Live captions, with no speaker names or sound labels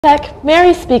Tech,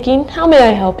 Mary speaking. How may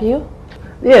I help you?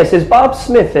 Yes, is Bob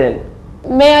Smith in?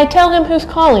 May I tell him who's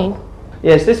calling?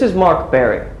 Yes, this is Mark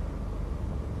Barry.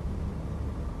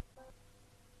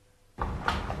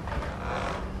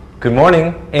 Good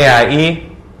morning,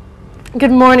 AIE. Good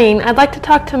morning. I'd like to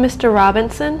talk to Mr.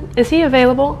 Robinson. Is he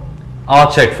available?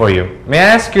 I'll check for you. May I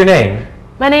ask your name?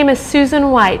 My name is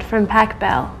Susan White from Pac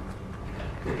Bell.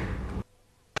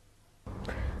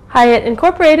 Hyatt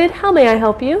Incorporated, how may I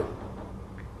help you?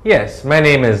 Yes, my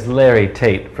name is Larry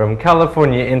Tate from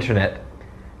California Internet.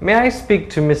 May I speak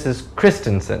to Mrs.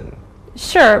 Christensen?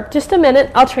 Sure, just a minute.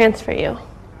 I'll transfer you.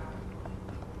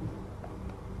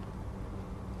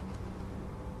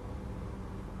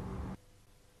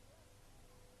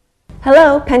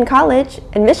 Hello, Penn College,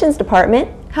 Admissions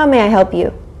Department. How may I help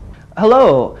you?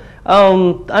 Hello,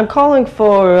 I'm calling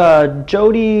for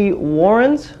Jody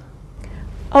Warrens.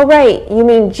 Oh, right. You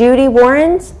mean Judy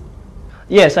Warrens?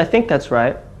 Yes, I think that's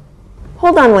right.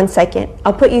 Hold on one second.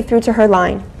 I'll put you through to her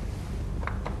line.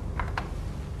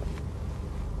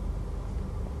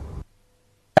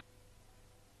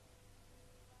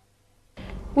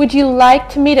 Would you like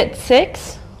to meet at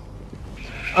 6?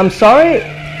 I'm sorry?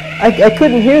 I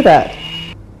couldn't hear that.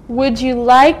 Would you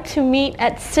like to meet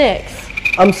at 6?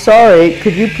 I'm sorry,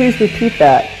 could you please repeat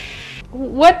that?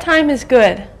 What time is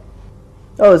good?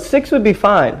 Oh, 6 would be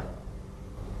fine.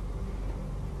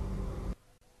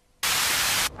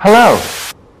 Hello.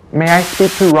 May I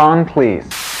speak to Ron, please?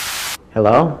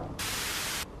 Hello?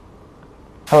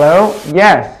 Hello?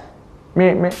 Yes.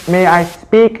 May I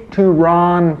speak to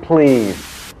Ron, please?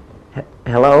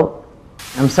 Hello?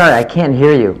 I'm sorry, I can't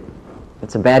hear you.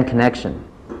 It's a bad connection.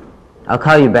 I'll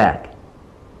call you back.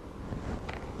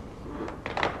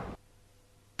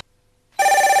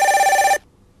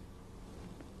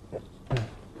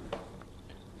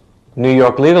 New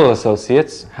York Legal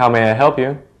Associates, how may I help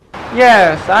you?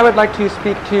 Yes, I would like to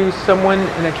speak to someone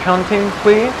in accounting,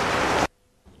 please.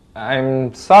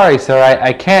 I'm sorry, sir,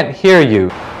 I can't hear you.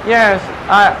 Yes,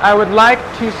 I would like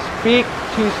to speak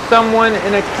to someone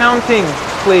in accounting,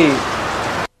 please.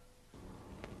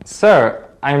 Sir,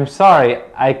 I'm sorry,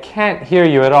 I can't hear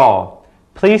you at all.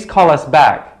 Please call us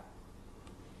back.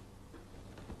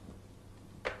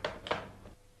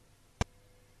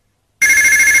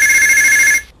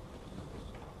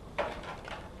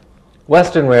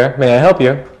 Westernware, may I help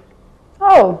you?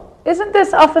 Oh, isn't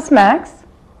this Office Max?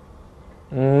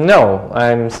 No,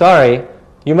 I'm sorry.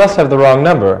 You must have the wrong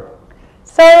number.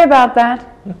 Sorry about that.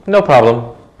 No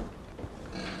problem.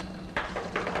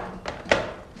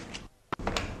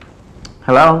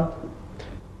 Hello?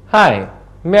 Hi,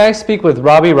 may I speak with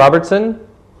Robbie Robertson?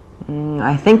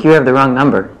 I think you have the wrong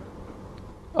number.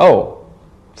 Oh,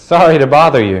 sorry to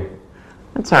bother you.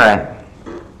 That's all right.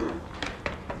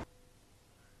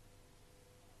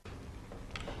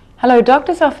 Hello,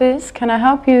 doctor's office. Can I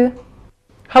help you?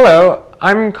 Hello,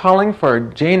 I'm calling for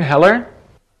Jane Heller.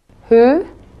 Who?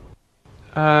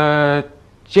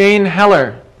 Jane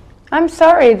Heller. I'm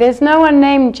sorry, there's no one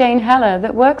named Jane Heller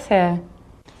that works here.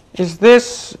 Is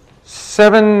this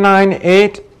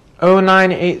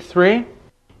 7980983?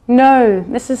 No,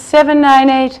 this is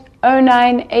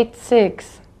 7980986.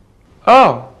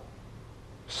 Oh,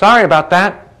 sorry about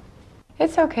that.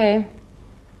 It's okay.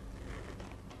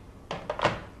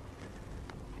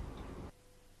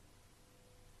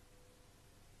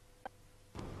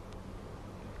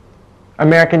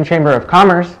 American Chamber of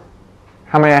Commerce.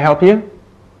 How may I help you?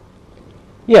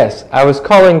 Yes, I was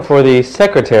calling for the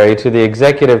secretary to the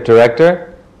executive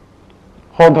director.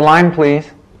 Hold the line, please.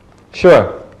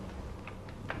 Sure.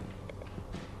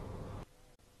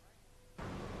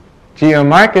 Geo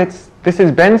Markets, this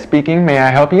is Ben speaking. May I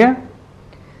help you?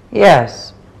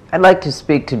 Yes, I'd like to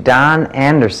speak to Don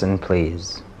Anderson,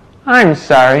 please. I'm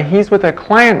sorry, he's with a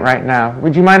client right now.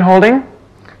 Would you mind holding?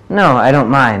 No, I don't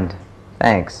mind.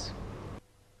 Thanks.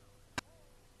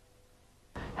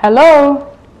 Hello?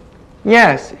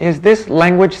 Yes, is this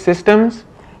Language Systems?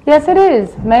 Yes, it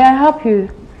is. May I help you?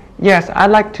 Yes,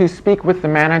 I'd like to speak with the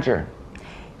manager.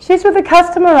 She's with a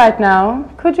customer right now.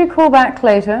 Could you call back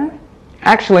later?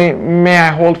 Actually, may I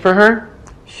hold for her?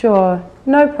 Sure,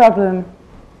 no problem.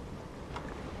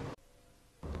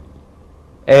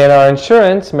 A&R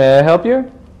Insurance, may I help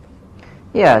you?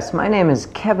 Yes, my name is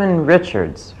Kevin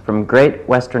Richards from Great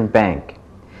Western Bank.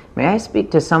 May I speak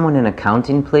to someone in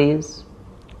accounting, please?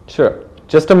 Sure.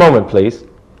 Just a moment, please.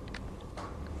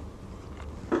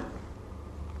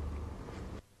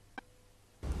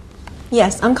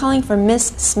 Yes, I'm calling for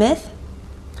Miss Smith.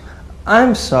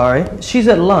 I'm sorry, she's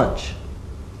at lunch.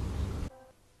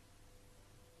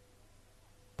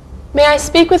 May I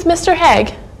speak with Mr.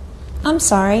 Haig? I'm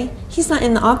sorry, He's not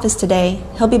in the office today.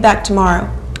 He'll be back tomorrow.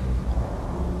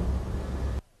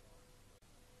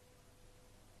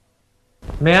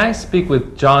 May I speak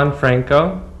with John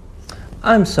Franco?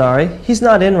 I'm sorry, he's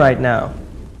not in right now.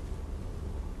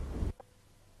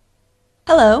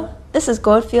 Hello, this is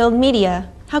Goldfield Media.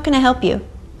 How can I help you?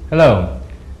 Hello.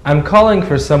 I'm calling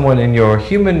for someone in your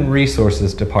Human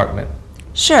Resources Department.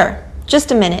 Sure,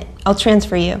 just a minute. I'll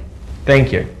transfer you.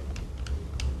 Thank you.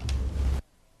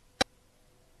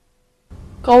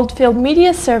 Goldfield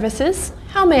Media Services.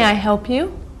 How may I help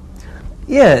you?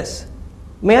 Yes.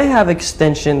 May I have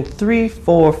extension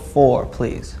 344,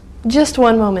 please? Just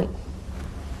one moment.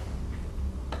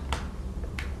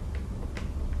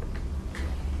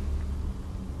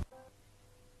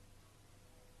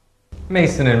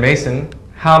 Mason and Mason,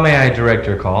 how may I direct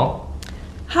your call?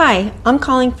 Hi, I'm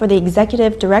calling for the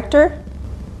executive director.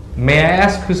 May I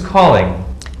ask who's calling?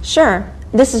 Sure,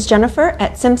 this is Jennifer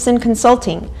at Simpson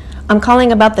Consulting. I'm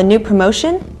calling about the new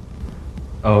promotion.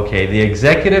 Okay, the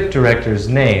executive director's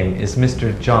name is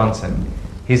Mr. Johnson.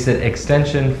 He's at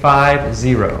extension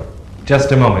 50.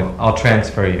 Just a moment, I'll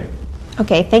transfer you.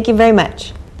 Okay, thank you very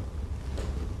much.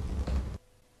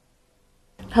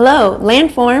 Hello,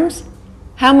 Landforms.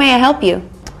 How may I help you?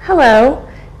 Hello.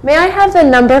 May I have the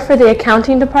number for the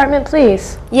accounting department,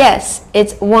 please? Yes,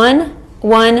 it's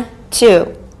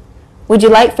 112. Would you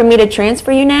like for me to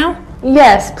transfer you now?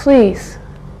 Yes, please.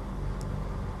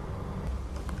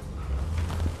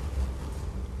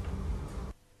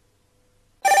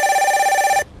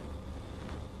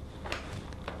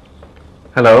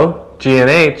 Hello,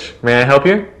 G&H. May I help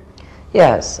you?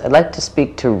 Yes, I'd like to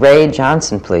speak to Ray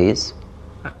Johnson, please.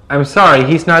 I'm sorry,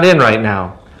 he's not in right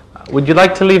now. Would you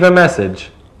like to leave a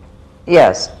message?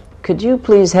 Yes, could you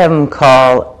please have him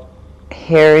call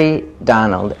Harry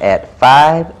Donald at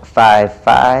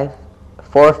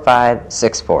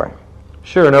 555-4564?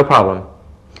 Sure, no problem.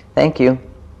 Thank you.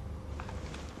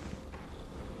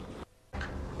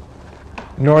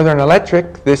 Northern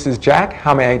Electric, this is Jack.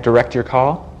 How may I direct your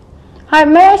call? Hi,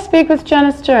 may I speak with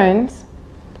Janice Jones?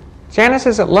 Janice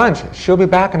is at lunch. She'll be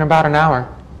back in about an hour.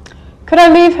 Could I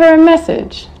leave her a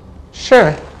message?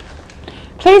 Sure.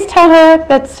 Please tell her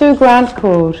that Sue Grant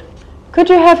called. Could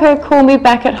you have her call me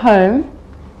back at home?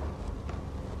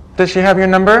 Does she have your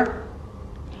number?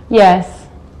 Yes.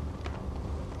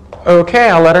 Okay,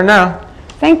 I'll let her know.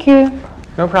 Thank you.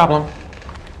 No problem.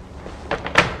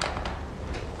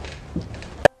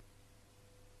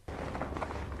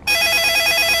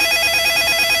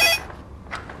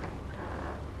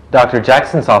 Dr.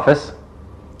 Jackson's office.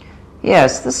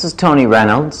 Yes, this is Tony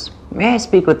Reynolds. May I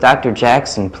speak with Dr.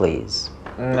 Jackson, please?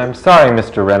 I'm sorry,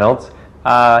 Mr. Reynolds.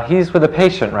 He's with a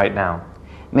patient right now.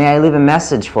 May I leave a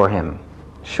message for him?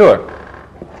 Sure.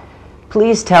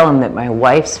 Please tell him that my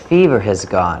wife's fever has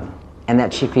gone and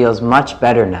that she feels much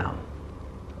better now.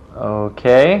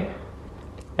 Okay.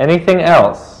 Anything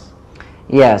else?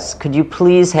 Yes, could you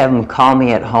please have him call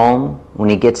me at home when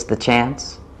he gets the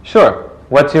chance? Sure.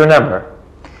 What's your number?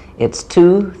 It's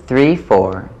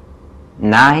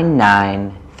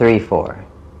 234-9934.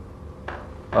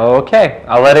 Okay,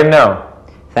 I'll let him know.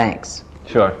 Thanks.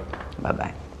 Sure.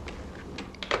 Bye-bye.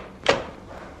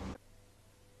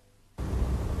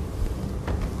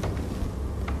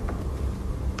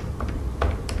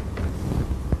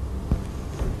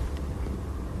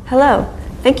 Hello,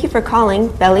 thank you for calling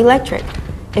Bell Electric.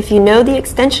 If you know the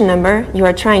extension number you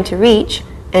are trying to reach,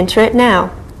 enter it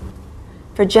now.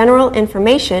 For general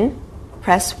information,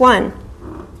 press 1.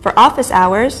 For office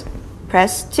hours,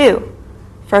 press 2.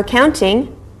 For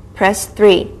accounting, press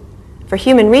 3. For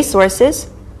human resources,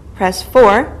 press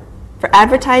 4. For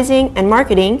advertising and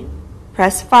marketing,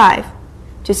 press 5.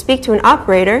 To speak to an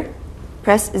operator,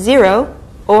 press 0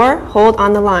 or hold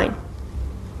on the line.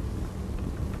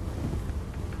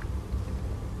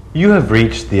 You have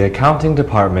reached the accounting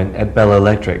department at Bell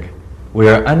Electric. We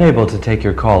are unable to take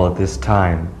your call at this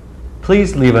time.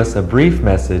 Please leave us a brief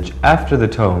message after the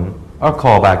tone or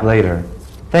call back later.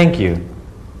 Thank you.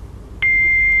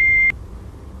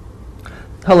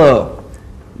 Hello.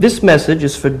 This message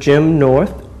is for Jim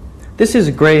North. This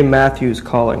is Gray Matthews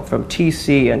calling from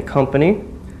TC and Company.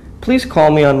 Please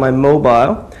call me on my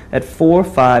mobile at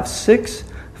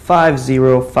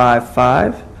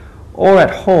 456-5055 or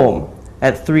at home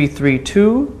at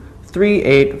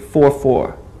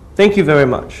 332-3844. Thank you very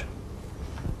much.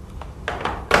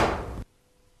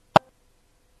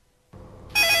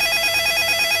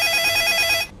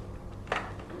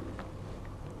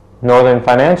 Northern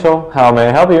Financial, how may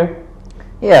I help you?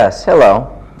 Yes,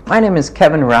 hello. My name is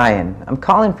Kevin Ryan. I'm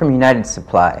calling from United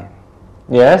Supply.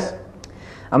 Yes?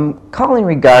 I'm calling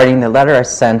regarding the letter I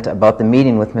sent about the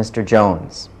meeting with Mr.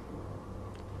 Jones.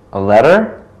 A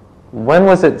letter? When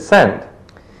was it sent?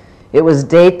 It was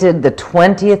dated the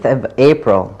 20th of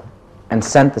April and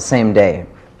sent the same day.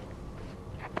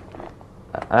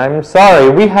 I'm sorry,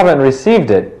 we haven't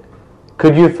received it.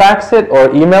 Could you fax it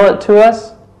or email it to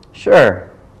us?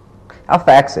 Sure. I'll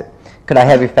fax it. Could I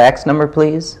have your fax number,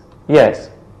 please? Yes,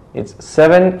 it's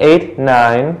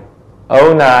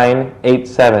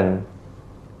 7890987.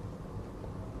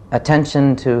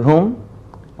 Attention to whom?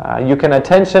 You can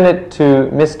attention it to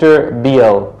Mr.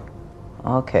 Beal.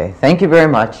 Okay, thank you very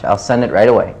much. I'll send it right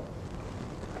away.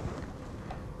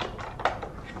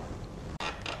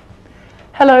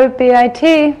 Hello, BIT.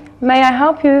 May I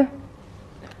help you?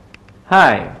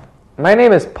 Hi, my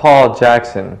name is Paul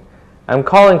Jackson. I'm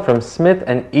calling from Smith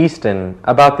and Easton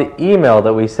about the email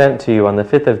that we sent to you on the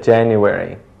 5th of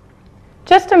January.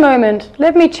 Just a moment.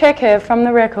 Let me check here from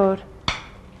the record.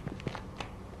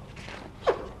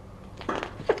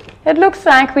 It looks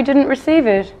like we didn't receive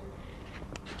it.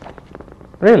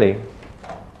 Really?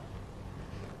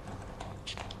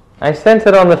 I sent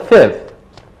it on the 5th.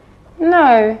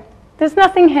 No, there's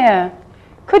nothing here.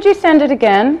 Could you send it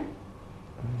again?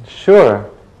 Sure.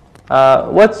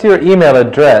 What's your email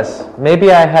address?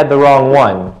 Maybe I had the wrong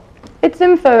one. It's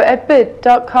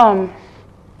info@bit.com.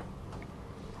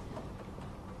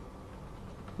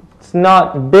 It's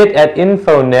not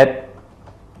bit@infonet.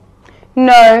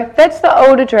 No, that's the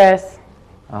old address.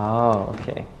 Oh,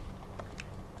 okay.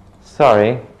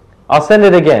 Sorry. I'll send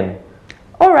it again.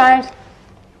 All right.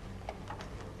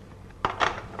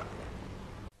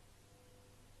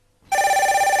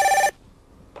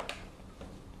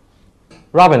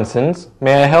 Robinsons,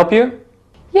 may I help you?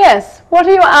 Yes, what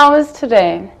are your hours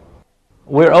today?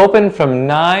 We're open from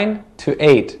 9 to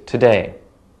 8 today.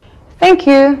 Thank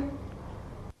you.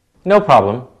 No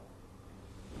problem.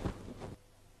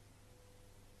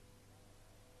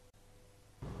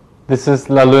 This is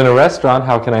La Luna Restaurant.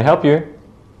 How can I help you?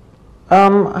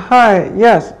 Hi,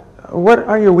 yes. What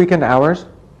are your weekend hours?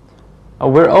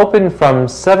 We're open from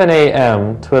 7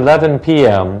 a.m. to 11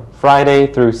 p.m. Friday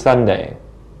through Sunday.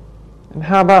 And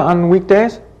how about on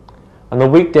weekdays? On the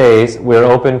weekdays, we're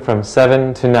open from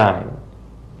 7 to 9.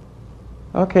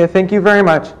 Okay, thank you very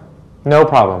much. No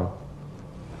problem.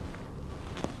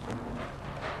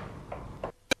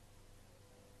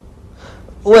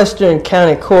 Western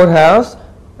County Courthouse.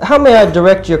 How may I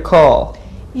direct your call?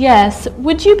 Yes,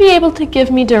 would you be able to give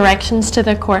me directions to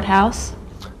the courthouse?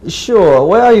 Sure.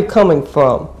 Where are you coming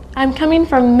from? I'm coming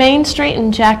from Main Street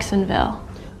in Jacksonville.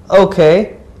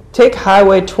 Okay. Take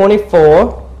Highway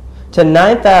 24 to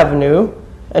 9th Avenue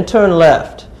and turn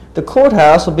left. The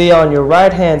courthouse will be on your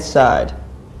right-hand side.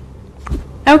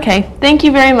 Okay, thank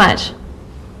you very much.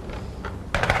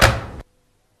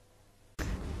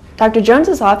 Dr.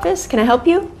 Jones's office, can I help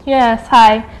you? Yes,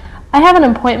 hi. I have an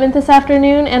appointment this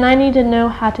afternoon and I need to know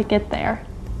how to get there.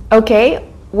 Okay,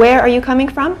 where are you coming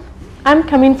from? I'm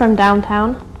coming from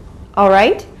downtown. All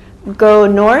right, go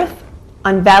north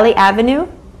on Valley Avenue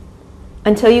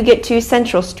until you get to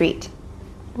Central Street.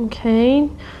 Okay,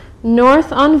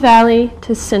 north on Valley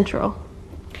to Central.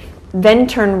 Then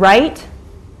turn right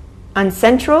on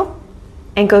Central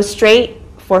and go straight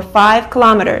for 5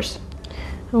 kilometers.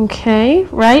 Okay,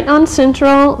 right on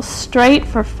Central, straight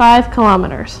for 5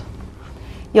 kilometers.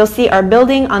 You'll see our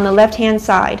building on the left-hand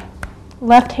side.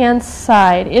 Left-hand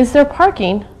side. Is there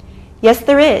parking? Yes,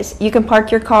 there is. You can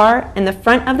park your car in the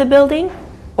front of the building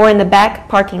or in the back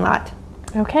parking lot.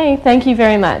 Okay, thank you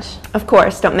very much. Of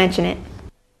course, don't mention it.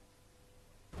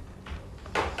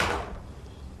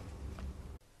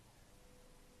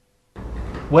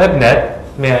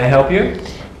 WebNet, may I help you?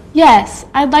 Yes,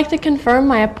 I'd like to confirm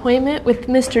my appointment with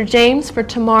Mr. James for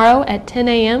tomorrow at 10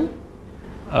 a.m.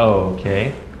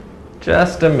 Okay.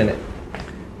 Just a minute.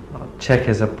 I'll check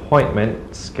his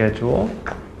appointment schedule.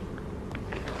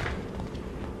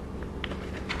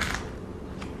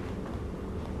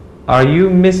 Are you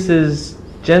Mrs.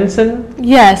 Jensen?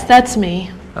 Yes, that's me.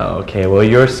 Okay, well,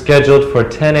 you're scheduled for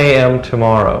 10 a.m.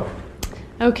 tomorrow.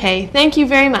 Okay, thank you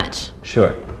very much.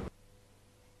 Sure.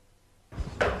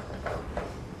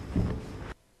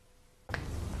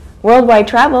 Worldwide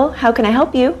Travel, how can I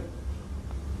help you?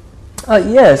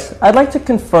 Yes, I'd like to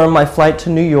confirm my flight to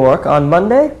New York on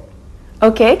Monday.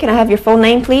 Okay, can I have your full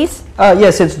name, please?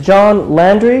 Yes, it's John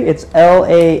Landry. It's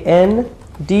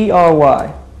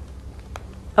Landry.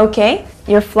 Okay,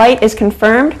 your flight is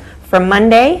confirmed for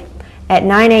Monday at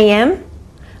 9 a.m.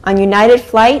 on United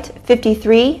Flight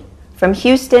 53 from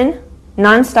Houston,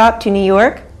 nonstop to New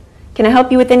York. Can I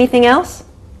help you with anything else?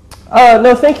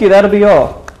 No, thank you. That'll be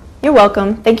all. You're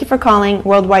welcome. Thank you for calling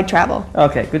Worldwide Travel.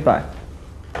 Okay, goodbye.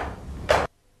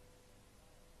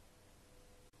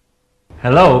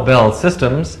 Hello, Bell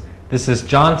Systems. This is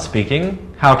John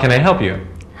speaking. How can I help you?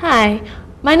 Hi,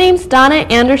 my name's Donna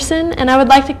Anderson, and I would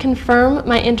like to confirm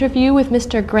my interview with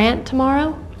Mr. Grant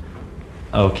tomorrow.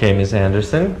 Okay, Ms.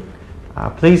 Anderson.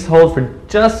 Please hold for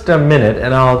just a minute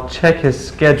and I'll check his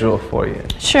schedule for you.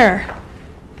 Sure.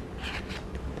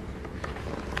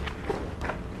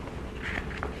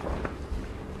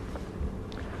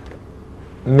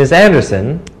 Ms.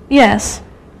 Anderson, Yes.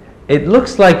 it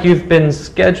looks like you've been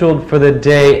scheduled for the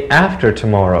day after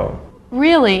tomorrow.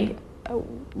 Really?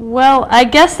 Well, I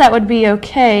guess that would be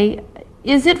okay.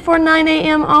 Is it for 9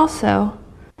 a.m. also?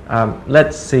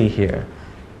 Let's see here.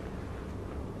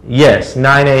 Yes,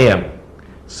 9 a.m.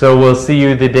 So we'll see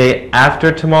you the day after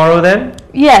tomorrow then?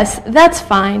 Yes, that's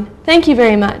fine. Thank you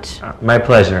very much. My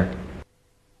pleasure.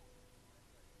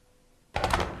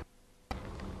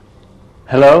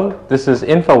 Hello, this is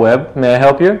InfoWeb. May I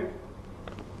help you?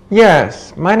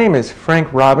 Yes, my name is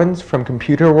Frank Robbins from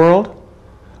Computer World.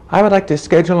 I would like to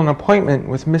schedule an appointment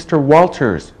with Mr.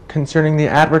 Walters concerning the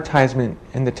advertisement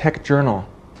in the Tech Journal.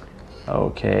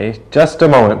 Okay, just a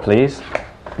moment, please.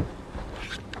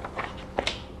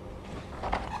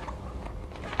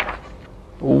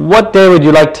 What day would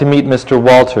you like to meet Mr.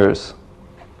 Walters?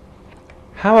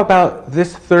 How about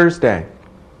this Thursday?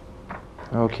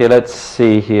 Okay, let's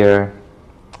see here.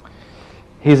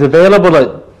 He's available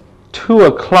at 2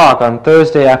 o'clock on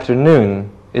Thursday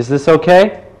afternoon. Is this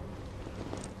okay?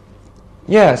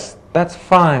 Yes, that's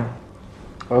fine.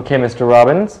 Okay, Mr.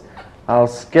 Robbins. I'll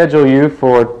schedule you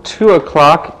for 2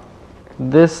 o'clock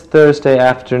this Thursday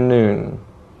afternoon.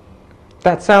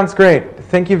 That sounds great.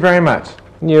 Thank you very much.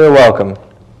 You're welcome.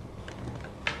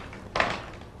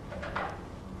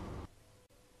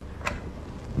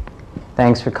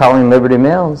 Thanks for calling Liberty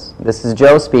Mills. This is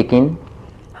Joe speaking.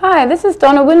 Hi, this is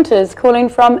Donna Winters calling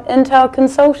from Intel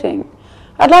Consulting.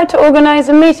 I'd like to organize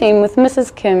a meeting with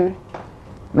Mrs. Kim.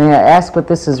 May I ask what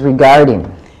this is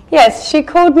regarding? Yes, she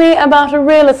called me about a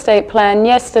real estate plan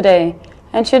yesterday,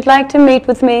 and she'd like to meet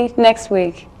with me next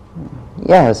week.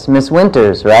 Yes, Miss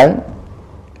Winters, right?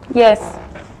 Yes.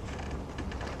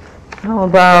 How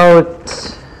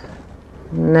about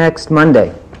next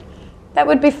Monday? That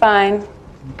would be fine.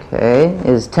 Okay,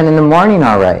 is 10 in the morning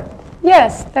all right?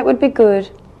 Yes, that would be good.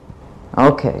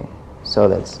 Okay, so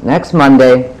that's next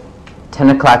Monday, 10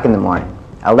 o'clock in the morning.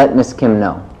 I'll let Miss Kim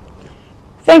know.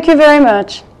 Thank you very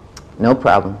much. No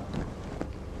problem.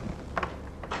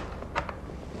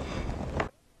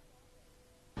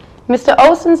 Mr.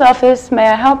 Olson's office, may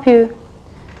I help you?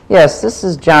 Yes, this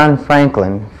is John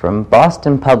Franklin from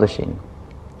Boston Publishing.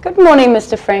 Good morning,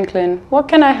 Mr. Franklin. What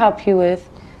can I help you with?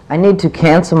 I need to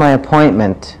cancel my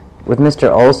appointment with Mr.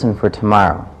 Olson for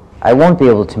tomorrow. I won't be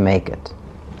able to make it.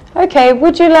 Okay,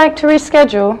 would you like to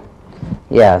reschedule?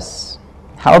 Yes.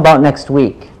 How about next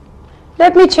week?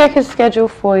 Let me check his schedule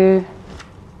for you.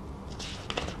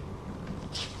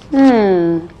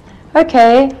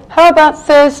 Okay, how about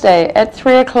Thursday at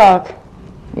 3 o'clock?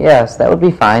 Yes, that would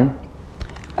be fine.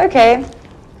 Okay,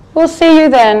 we'll see you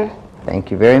then.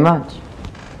 Thank you very much.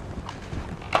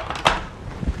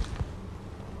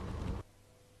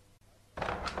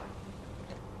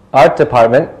 Art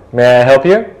Department, may I help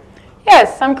you?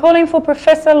 Yes, I'm calling for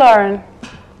Professor Lauren.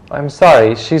 I'm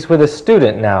sorry, she's with a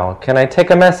student now. Can I take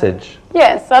a message?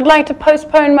 Yes, I'd like to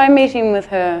postpone my meeting with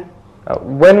her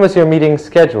When was your meeting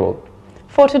scheduled?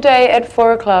 for today at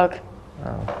 4 o'clock.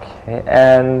 Okay,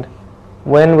 and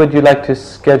when would you like to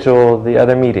schedule the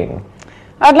other meeting?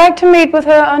 I'd like to meet with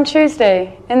her on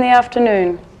Tuesday in the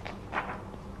afternoon.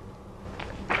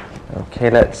 Okay,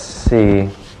 let's see.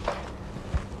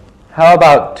 How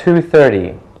about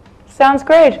 2:30? Sounds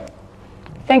great.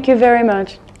 Thank you very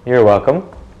much. You're welcome.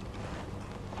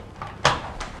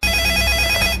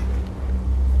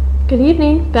 Good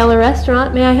evening, Bella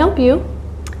Restaurant. May I help you?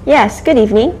 Yes, good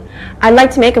evening. I'd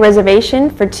like to make a reservation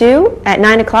for 2 at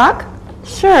 9 o'clock.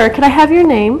 Sure. Could I have your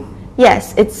name?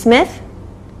 Yes, it's Smith.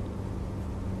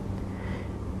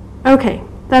 Okay.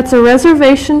 That's a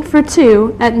reservation for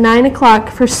 2 at 9 o'clock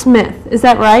for Smith. Is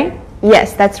that right?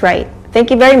 Yes, that's right. Thank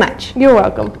you very much. You're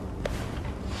welcome.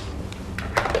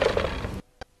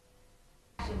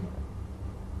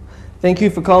 Thank you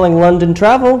for calling London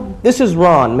Travel. This is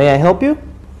Ron. May I help you?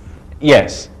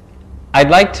 Yes. I'd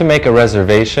like to make a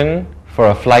reservation for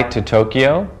a flight to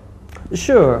Tokyo.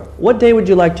 Sure. What day would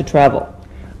you like to travel?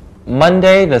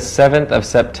 Monday, the 7th of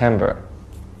September.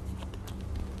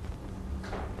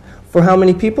 For how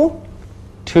many people?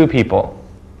 2 people.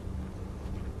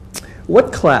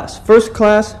 What class? First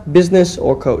class, business,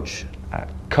 or coach?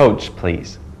 Coach,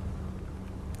 please.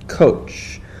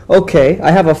 Coach. Okay,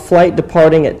 I have a flight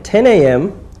departing at 10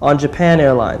 a.m. on Japan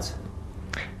Airlines.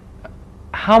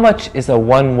 how much is a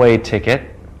one-way ticket?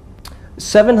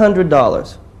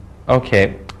 $700.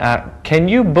 Okay. Can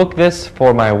you book this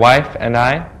for my wife and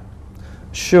I?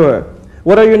 Sure.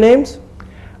 What are your names?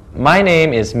 My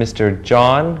name is Mr.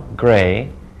 John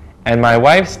Gray, and my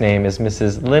wife's name is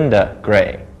Mrs. Linda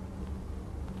Gray.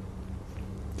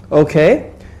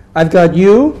 Okay. I've got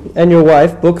you and your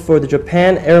wife booked for the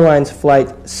Japan Airlines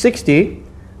Flight 60,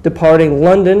 departing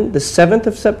London the 7th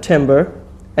of September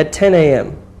at 10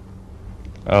 a.m.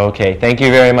 Okay, thank you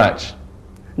very much.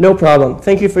 No problem.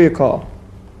 Thank you for your call.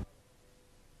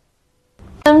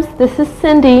 This is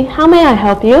Cindy. How may I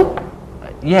help you?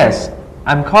 Yes,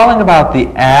 I'm calling about the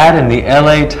ad in the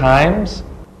LA Times.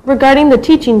 Regarding the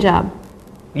teaching job.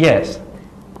 Yes.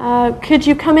 Could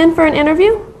you come in for an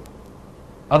interview?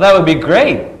 Oh, that would be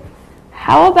great.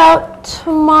 How about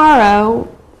tomorrow,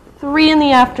 3 in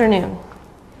the afternoon?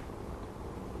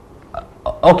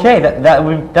 Okay,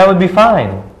 that would be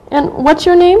fine. And what's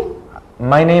your name?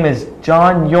 My name is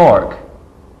John York.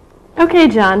 Okay,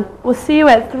 John. We'll see you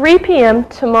at 3 p.m.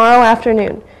 tomorrow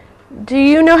afternoon. Do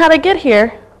you know how to get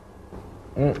here?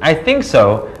 I think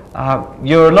so.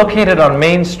 You're located on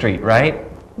Main Street, right?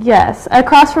 Yes,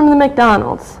 across from the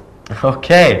McDonald's.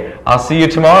 Okay, I'll see you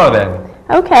tomorrow then.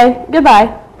 Okay,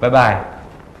 goodbye. Bye-bye.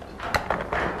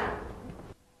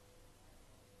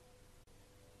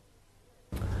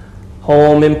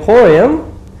 Home Emporium.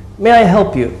 May I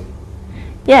help you?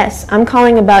 Yes, I'm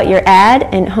calling about your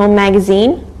ad in Home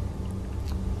Magazine.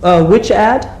 Which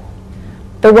ad?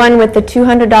 The one with the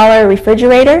 $200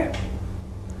 refrigerator?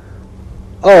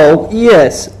 Oh,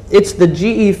 yes. It's the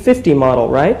GE50 model,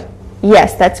 right?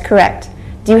 Yes, that's correct.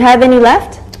 Do you have any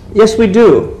left? Yes, we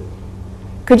do.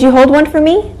 Could you hold one for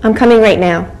me? I'm coming right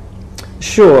now.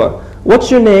 Sure.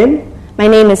 What's your name? My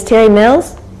name is Terry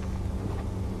Mills.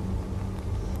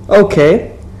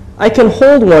 Okay. I can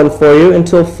hold one for you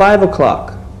until 5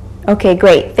 o'clock. Okay,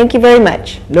 great. Thank you very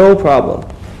much. No problem.